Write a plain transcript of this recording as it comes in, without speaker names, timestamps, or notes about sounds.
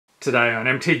Today on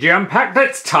MTG Unpacked,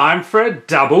 it's time for a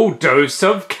double dose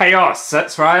of chaos.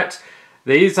 That's right.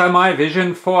 These are my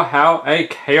vision for how a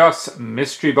chaos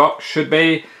mystery box should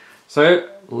be. So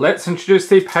let's introduce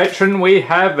the patron. We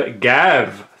have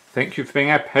Gav. Thank you for being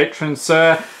our patron,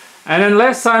 sir. And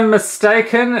unless I'm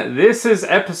mistaken, this is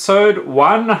episode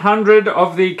 100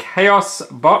 of the chaos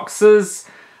boxes.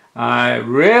 I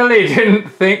really didn't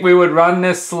think we would run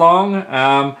this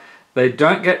long. They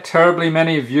don't get terribly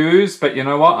many views, but you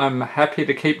know what? I'm happy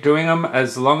to keep doing them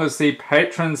as long as the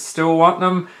patrons still want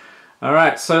them. All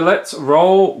right, so let's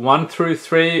roll 1 through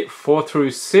 3, 4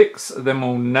 through 6, then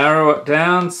we'll narrow it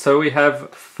down. So we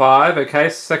have 5, okay,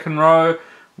 second row,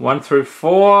 1 through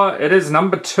 4. It is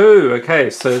number 2, okay,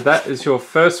 so that is your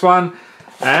first one.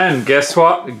 And guess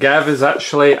what? Gav is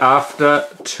actually after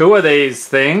 2 of these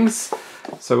things.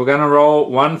 So we're going to roll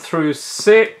 1 through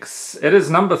 6. It is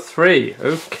number 3.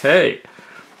 Okay.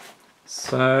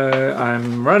 So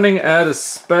I'm running out of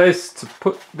space to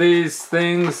put these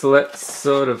things. Let's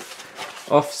sort of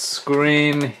off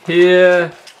screen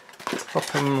here. Pop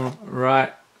them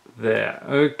right there.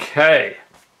 Okay.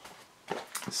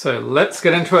 So let's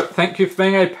get into it. Thank you for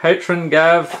being a patron,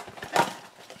 Gav.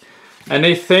 And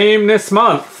the theme this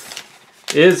month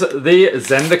is the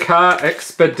Zendikar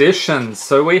Expedition.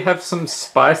 So we have some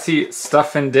spicy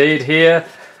stuff indeed here.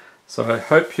 So I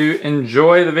hope you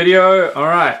enjoy the video.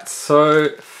 Alright, so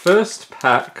first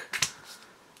pack.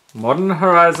 Modern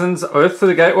Horizons, Oath of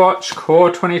the Gatewatch,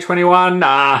 Core 2021.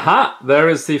 Aha! There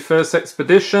is the first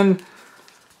expedition.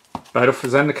 Battle for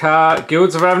Zendikar,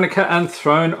 Guilds of Ravnica, and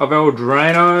Throne of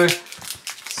Eldraino.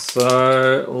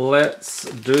 So let's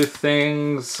do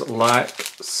things like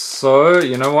so.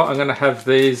 You know what? I'm going to have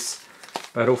these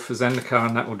Battle for Zendikar,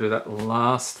 and that will do that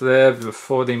last there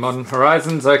before the Modern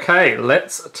Horizons. Okay,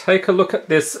 let's take a look at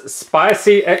this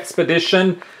spicy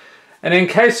expedition. And in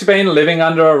case you've been living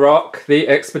under a rock, the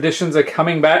expeditions are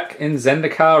coming back in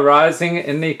Zendikar Rising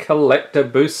in the collector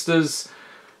boosters.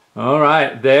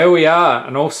 Alright, there we are.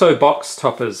 And also box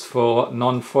toppers for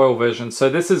non-foil version. So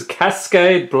this is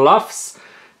Cascade Bluffs.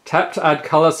 Tap to add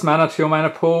colorless mana to your mana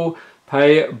pool.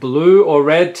 Pay blue or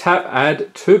red. Tap,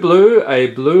 add 2 blue, a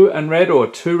blue and red, or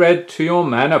 2 red to your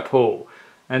mana pool.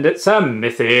 And it's a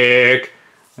mythic.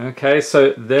 Okay,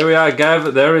 so there we are,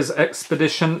 Gav. There is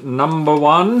expedition number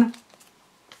 1.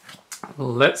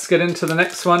 Let's get into the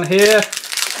next one here.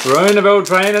 Throne of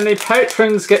Eldraine, and the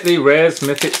patrons get the rares,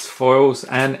 mythics, foils,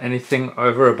 and anything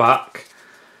over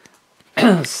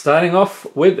 $1. Starting off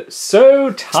with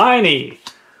So Tiny.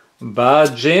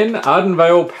 Bargin,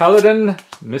 Ardenvale Paladin,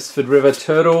 Misford River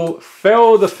Turtle,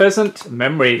 Fell the Pheasant,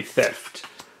 Memory Theft,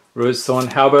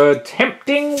 Rosethorn Halberd,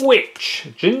 Tempting Witch,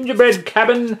 Gingerbread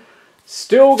Cabin,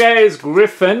 Stillgaze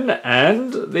Griffin,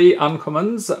 and the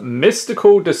uncommons,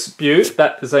 Mystical Dispute.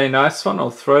 That is a nice one,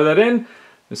 I'll throw that in.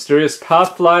 Mysterious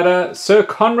Pathlighter, Sir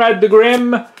Conrad the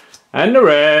Grim, and the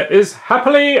rare is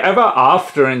Happily Ever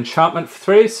After, enchantment for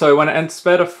 3, so when it enters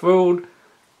battlefield,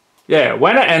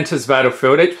 when it enters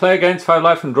battlefield, each player gains 5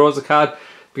 life and draws a card.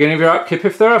 Beginning of your upkeep,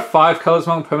 if there are 5 colors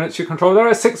among permanents you control, there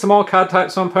are 6 or more card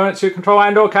types among permanents you control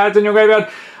and or cards in your graveyard,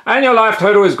 and your life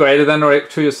total is greater than or equal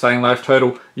to your starting life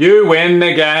total, you win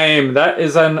the game. That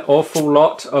is an awful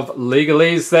lot of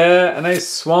legalese there, and a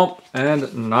swamp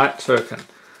and night token.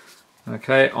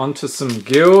 Okay, on to some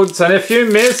guilds. And if you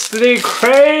missed the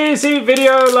crazy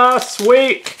video last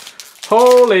week,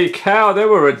 holy cow, there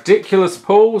were ridiculous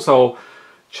pulls. I'll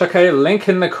chuck a link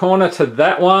in the corner to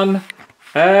that one.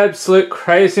 Absolute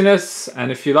craziness.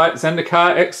 And if you like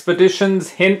Zendikar Expeditions,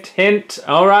 hint, hint.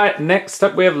 Alright, next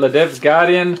up we have Ledev's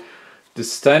Guardian,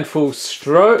 Disdainful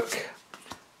Stroke,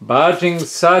 Barging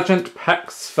Sergeant,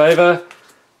 Pax Favor,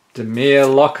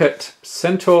 Demir Locket,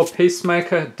 Centaur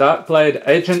Peacemaker, Darkblade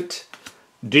Agent,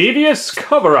 Devious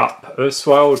Cover-Up,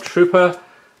 Erstwhile Trooper,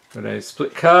 got a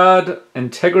split card,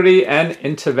 Integrity and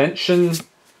Intervention,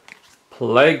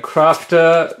 Plague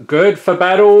Crafter, Good for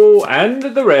Battle, and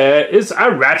the rare is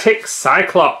Erratic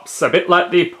Cyclops, a bit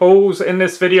like the pulls in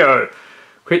this video.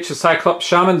 Creature Cyclops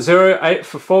Shaman 0/8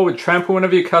 for 4 with Trample.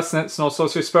 Whenever you cast an instant or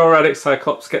sorcery spell, Erratic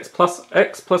Cyclops gets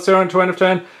 +X/+0 until end of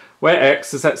turn, where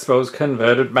X is that spell's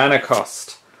converted mana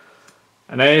cost.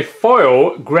 And a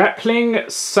foil, Grappling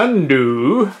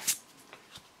Sundew,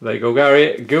 the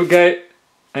Golgari Guildgate,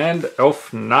 and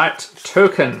Elf Knight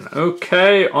token.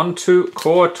 Okay, on to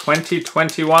Core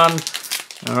 2021.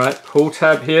 Alright, pull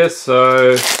tab here,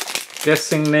 so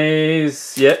guessing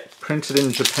these, yep, printed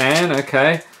in Japan,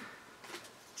 okay.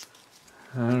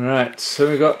 Alright, so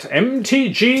we got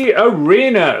MTG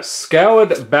Arena,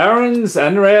 Scoured Barons,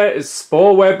 and rare is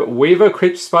Sporeweb Weaver,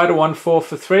 Creature Spider 1/4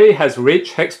 for 3, has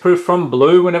reach, hexproof from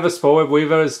blue. Whenever Sporeweb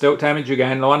Weaver is dealt damage you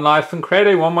gain 1 life and create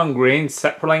a 1/1 green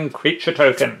sapling creature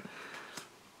token.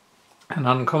 And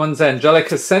uncommons,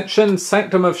 Angelic Ascension,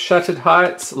 Sanctum of Shattered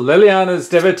Heights, Liliana's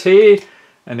Devotee,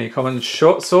 and the common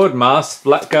Short Sword, Masked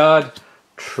Blackguard,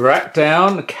 Track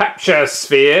Down, Capture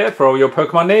Sphere for all your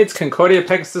Pokemon needs, Concordia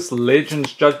Pegasus,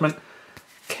 Legion's Judgment,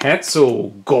 Cancel,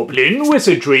 Goblin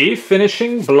Wizardry,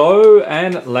 Finishing Blow,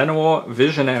 and Llanowar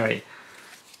Visionary.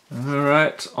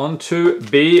 Alright, on to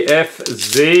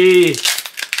BFZ.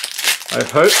 I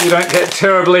hope you don't get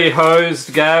terribly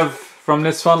hosed, Gav, from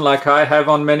this one like I have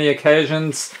on many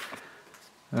occasions.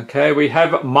 Okay, we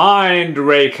have Mind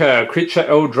Raker, Creature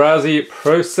Eldrazi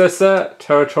Processor,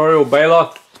 Territorial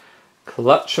Baloth,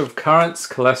 Clutch of Currents,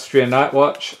 Calastria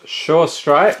Nightwatch, Sure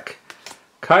Strike,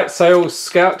 Kite Sail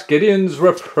Scout, Gideon's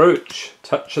Reproach,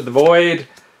 Touch of the Void,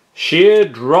 Sheer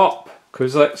Drop,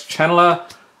 Kuzlex Channeler,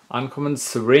 Uncommon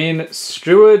Serene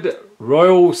Steward,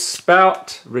 Royal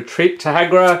Spout, Retreat to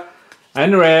Hagra,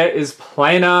 and rare is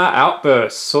Planar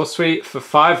Outburst, Sorcery for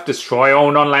 5, destroy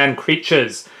all non-land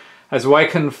creatures. Has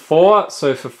Awaken 4,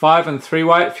 so for 5 and 3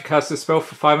 white, if you cast a spell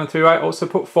for 5 and 3 white, also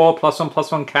put 4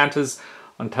 +1/+1 counters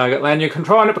on target land you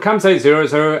control, and it becomes a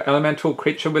 0/0 elemental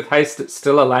creature with haste. It's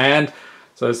still a land.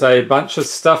 So there's a bunch of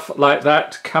stuff like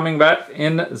that coming back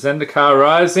in Zendikar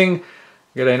Rising.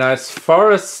 Get a nice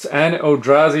Forest and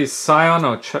Eldrazi Scion.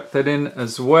 I'll chuck that in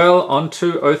as well.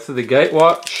 Onto Oath of the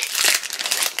Gatewatch.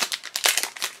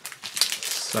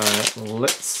 So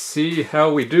let's see how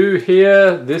we do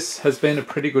here. This has been a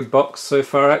pretty good box so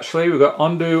far actually. We've got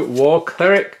Ondu War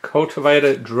Cleric,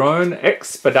 Cultivator Drone,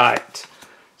 Expedite,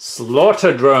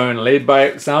 Slaughter Drone, Lead by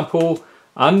Example,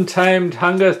 Untamed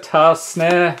Hunger Task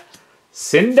Snare,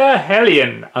 Cinder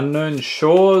Hellion, Unknown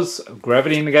Shores,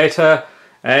 Gravity Negator,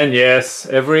 and yes,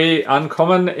 every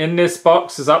uncommon in this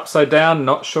box is upside down.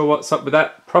 Not sure what's up with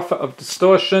that. Prophet of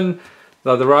Distortion,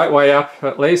 though the right way up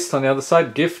at least. On the other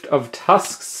side, Gift of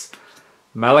Tusks,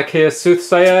 Malakir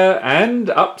Soothsayer,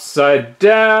 and upside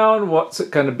down, what's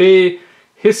it going to be?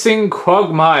 Hissing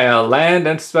Quagmire, land,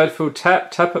 enters battlefield,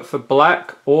 tap it for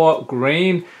black or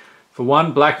green. For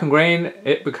 1 black and green,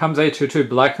 it becomes a 2/2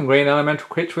 black and green elemental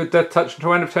creature with death touch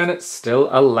until end of turn. It's still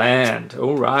a land.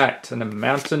 Alright, and a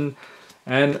mountain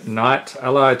and night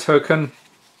ally token.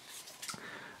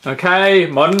 Okay,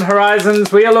 Modern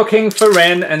Horizons, we are looking for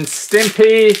Ren and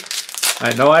Stimpy.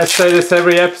 I know I say this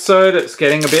every episode, it's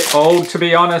getting a bit old to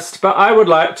be honest, but I would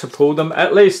like to pull them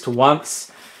at least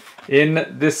once in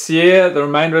this year, the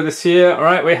remainder of this year.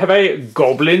 Alright, we have a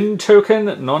Goblin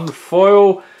token,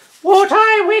 non-foil.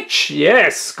 Water Witch,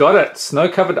 yes, got it.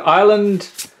 Snow-covered island.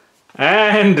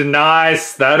 And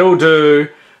nice, that'll do.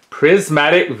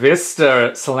 Prismatic Vista.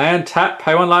 It's a land, tap,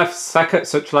 pay 1 life, sack it,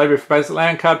 search library for basic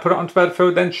land card, put it onto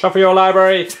battlefield, then shuffle your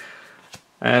library.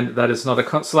 And that is not a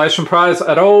consolation prize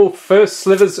at all. First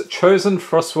Slivers Chosen,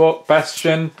 Frostwalk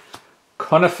Bastion,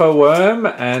 Conifer Worm,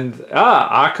 and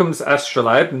Arkham's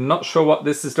Astrolabe. Not sure what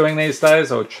this is doing these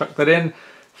days. I'll chuck that in.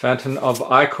 Fountain of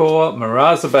Icor,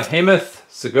 Miraza Behemoth,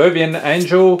 Segovian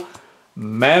Angel,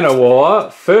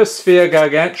 Manowar, First Sphere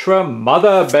Gargantua,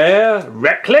 Mother Bear,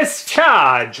 Reckless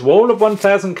Charge, Wall of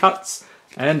 1000 Cuts,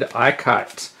 and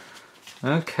Ikite.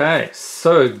 Okay,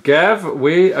 so Gav,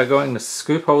 we are going to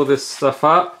scoop all this stuff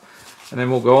up and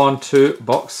then we'll go on to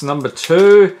box number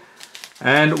 2.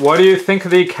 And what do you think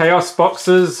of the Chaos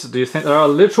boxes? Do you think they're a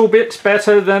little bit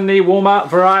better than the Walmart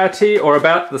variety or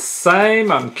about the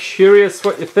same? I'm curious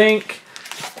what you think.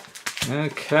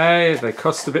 Okay, they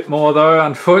cost a bit more though,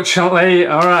 unfortunately.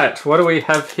 Alright, what do we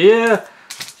have here?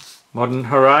 Modern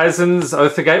Horizons,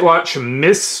 Oath of Gatewatch,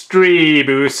 Mystery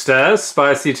Booster,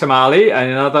 Spicy Tamale,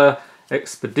 and another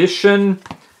Expedition,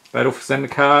 Battle for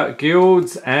Zendikar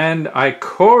Guilds, and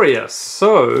Ikoria.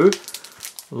 So,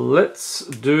 let's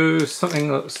do something,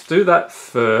 let's do that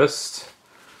first.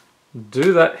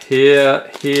 Do that here,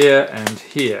 here, and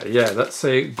here. Yeah, that's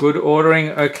a good ordering.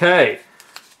 Okay,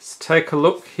 let's take a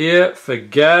look here for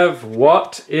Gav.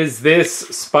 What is this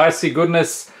spicy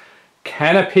goodness?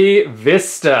 Canopy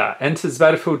Vista. Enters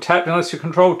battlefield tapped unless you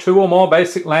control 2 or more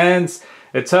basic lands.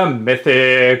 It's a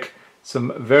mythic.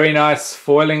 Some very nice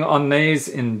foiling on these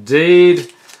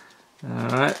indeed.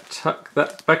 Alright, tuck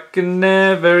that back in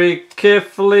there very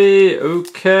carefully.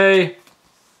 Okay.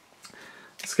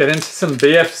 Let's get into some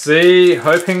BFZ,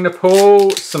 hoping to pull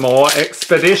some more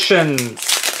expeditions.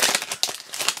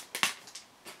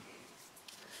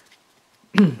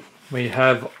 We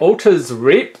have Altar's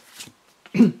Reap,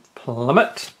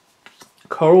 Plummet,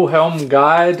 Coral Helm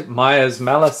Guide, Maya's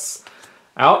Malice,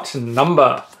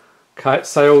 Outnumber, Kite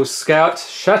Sail Scout,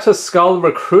 Shatter Skull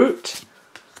Recruit,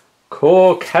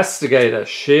 Core Castigator,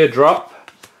 Sheer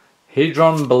Drop,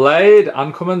 Hedron Blade,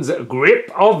 Uncommon's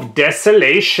Grip of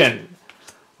Desolation,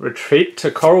 Retreat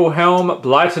to Coral Helm,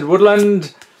 Blighted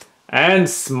Woodland, and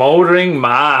Smouldering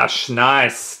Marsh.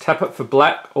 Nice. Tap it for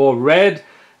black or red,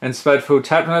 and Spadefield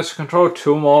tap to control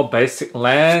 2 more basic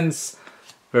lands.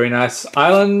 Very nice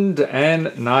island,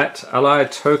 and Knight Ally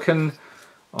token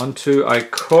onto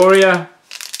Ikoria.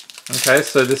 Okay,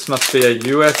 so this must be a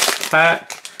US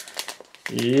pack.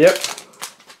 Yep.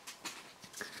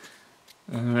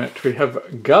 Alright, we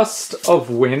have Gust of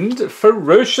Wind,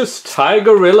 Ferocious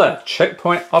Tigerilla,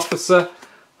 Checkpoint Officer,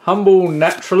 Humble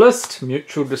Naturalist,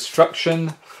 Mutual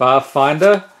Destruction,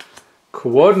 Farfinder,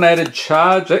 Coordinated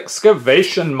Charge,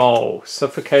 Excavation Mole,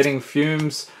 Suffocating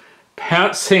Fumes,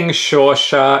 Pouncing Shore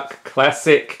Shark,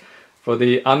 Classic for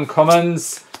the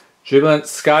uncommons, Jubilant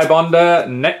Skybonder,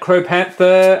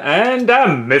 Necropanther, and a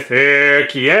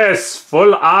Mythic, yes,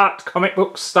 full art, comic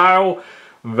book style,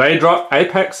 Vaydrop,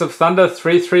 Apex of Thunder,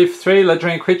 3/3/3,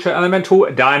 legendary creature, elemental,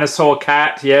 dinosaur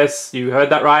cat, yes, you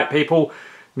heard that right, people.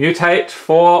 Mutate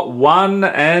for 1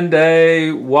 and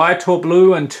a white or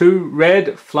blue and 2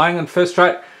 red, flying on first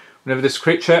strike. Whenever this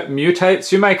creature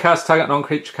mutates, you may cast target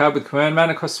non-creature card with command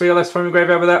mana cost 3 or less from your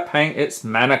graveyard without paying its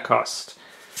mana cost.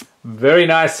 Very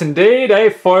nice indeed. A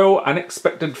foil,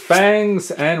 Unexpected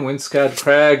Fangs, and Windscarred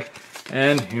Crag,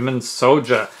 and Human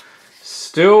Soldier.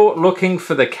 Still looking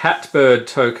for the Catbird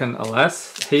token,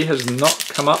 alas. He has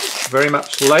not come up very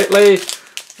much lately.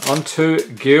 Onto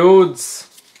guilds.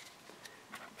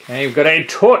 Okay, we've got a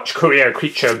Torch Courier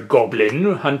creature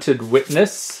Goblin, Hunted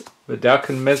Witness,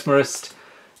 Vidalcan Mesmerist,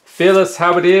 Fearless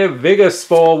Halberdier, Vigor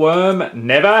Spore Worm,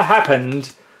 Never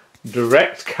Happened,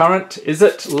 Direct Current, Is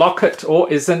It, Locket,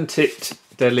 or Isn't It,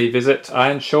 Deadly Visit,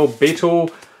 Iron Shell Beetle,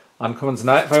 Uncommon's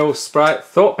Night Veil Sprite,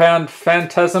 Thoughtbound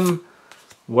Phantasm,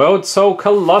 World Soul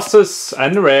Colossus,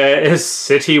 and rare is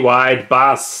Citywide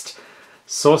Bust.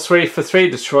 Sorcery for 3,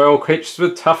 destroy all creatures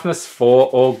with toughness 4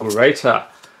 or greater.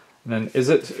 And then Is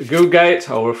It, Guildgate,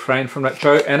 I'll refrain from that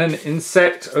joke, and an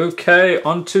Insect. Okay,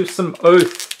 onto some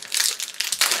Oath.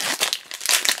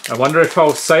 I wonder if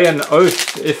I'll say an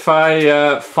oath if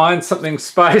I find something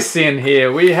spicy in here.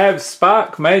 We have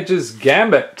Spark Mage's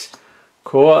Gambit,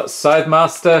 Core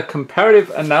Sidemaster,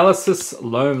 Comparative Analysis,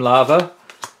 Loam Lava,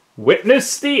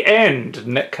 Witness the End,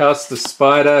 Netcaster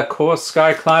Spider, Core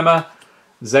Sky Climber,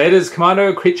 Zeta's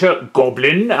Commando Creature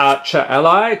Goblin, Archer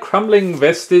Ally, Crumbling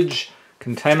Vestige,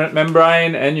 Containment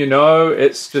Membrane, and you know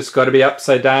it's just got to be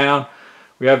upside down.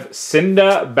 We have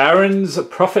Cinder Barons,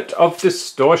 Prophet of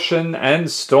Distortion,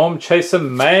 and Storm Chaser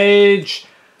Mage.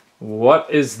 What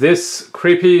is this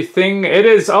creepy thing? It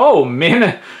is, oh,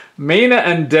 Mina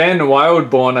and Dan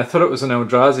Wildborn. I thought it was an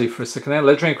Eldrazi for a second there.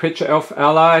 Legendary creature, Elf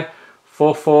Ally,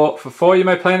 4/4 for 4. You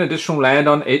may play an additional land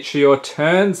on each of your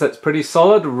turns. That's pretty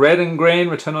solid. Red and green,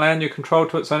 return a land you control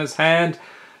to its owner's hand.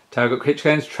 Target creature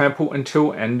gains trample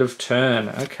until end of turn.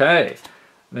 Okay.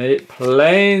 The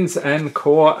Plains and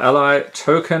Core Ally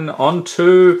token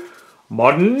onto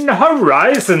Modern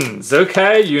Horizons.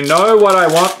 Okay, you know what I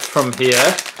want from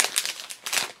here.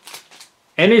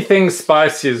 Anything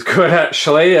spicy is good,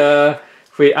 actually.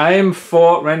 If we aim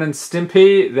for Ren and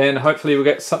Stimpy, then hopefully we'll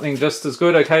get something just as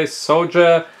good. Okay,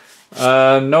 Soldier,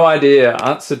 no idea.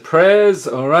 Answered Prayers,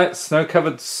 alright.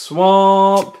 Snow-Covered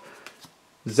Swamp.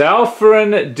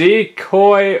 Zalfarin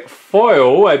Decoy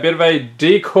Foil, a bit of a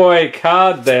decoy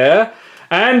card there.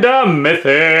 And a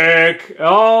Mythic.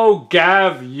 Oh,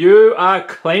 Gav, you are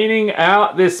cleaning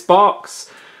out this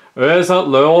box. Urza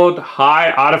Lord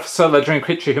High Artificer, legendary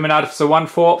creature, human artificer,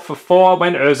 1/4 for 4.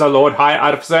 When Urza Lord High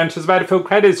Artificer enters the battlefield,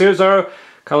 create a 0/0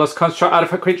 colorless construct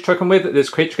artifact creature token with it. This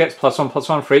creature gets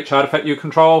 +1/+1 for each artifact you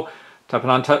control. Tap an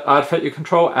untap artifact you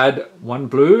control, add 1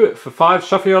 blue for 5.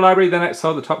 Shuffle your library, then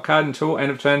exile the top card until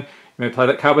end of turn. You may play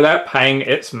that card without paying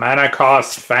its mana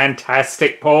cost.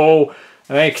 Fantastic, Paul.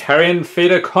 A Carrion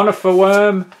Feeder Conifer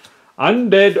Worm,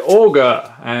 Undead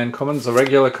Augur, and commons a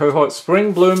regular cohort,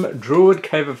 Spring Bloom, Druid,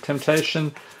 Cave of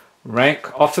Temptation,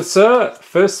 Rank Officer,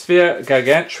 First Sphere,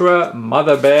 Gargantua,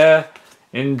 Mother Bear,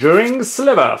 Enduring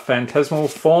Sliver, Phantasmal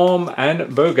Form,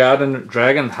 and Bogarden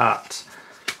Dragonheart.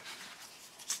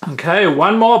 Okay,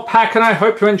 one more pack, and I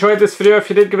hope you enjoyed this video. If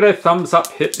you did, give it a thumbs up,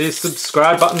 hit the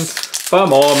subscribe button for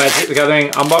more Magic the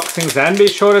Gathering unboxings, and be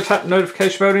sure to tap the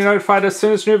notification bell to be notified as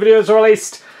soon as new videos are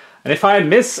released. And if I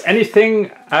miss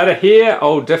anything out of here,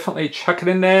 I'll definitely chuck it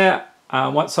in there.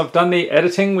 Once I've done the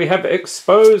editing, we have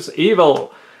Expose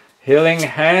Evil, Healing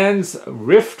Hands,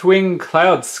 Riftwing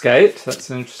Cloudskate,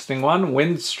 that's an interesting one,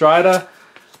 Wind Strider,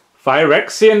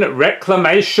 Phyrexian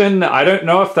Reclamation. I don't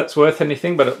know if that's worth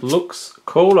anything, but it looks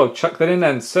cool. I'll chuck that in.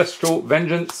 Ancestral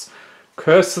Vengeance.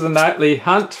 Curse of the Nightly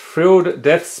Hunt. Frilled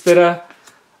Death Spitter.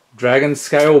 Dragon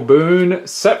Scale Boon.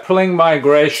 Sapling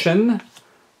Migration.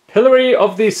 Pillory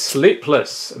of the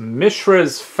Sleepless.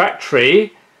 Mishra's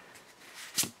Factory.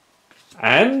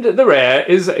 And the rare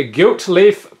is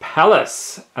Gilt-Leaf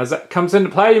Palace. As it comes into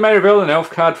play, you may reveal an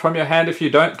elf card from your hand. If you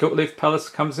don't, Gilt-Leaf Palace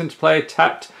comes into play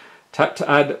tapped. Tap to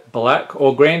add black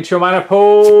or green to your mana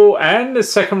pool. And the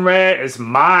second rare is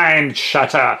Mind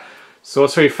Shatter.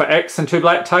 Sorcery for X and 2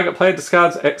 black. Target player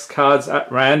discards X cards at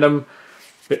random.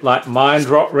 Bit like Mind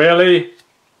Rot, really.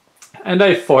 And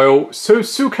a foil,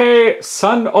 Susuke,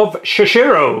 Son of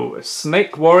Shishiro.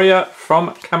 Snake Warrior from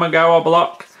Kamigawa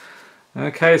block.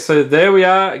 Okay, so there we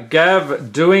are.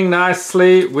 Gav doing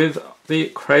nicely with the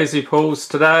crazy pulls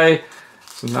today.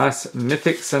 Some nice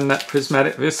mythics and that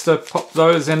Prismatic Vista. Pop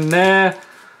those in there.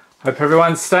 Hope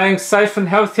everyone's staying safe and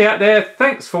healthy out there.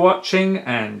 Thanks for watching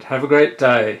and have a great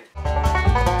day.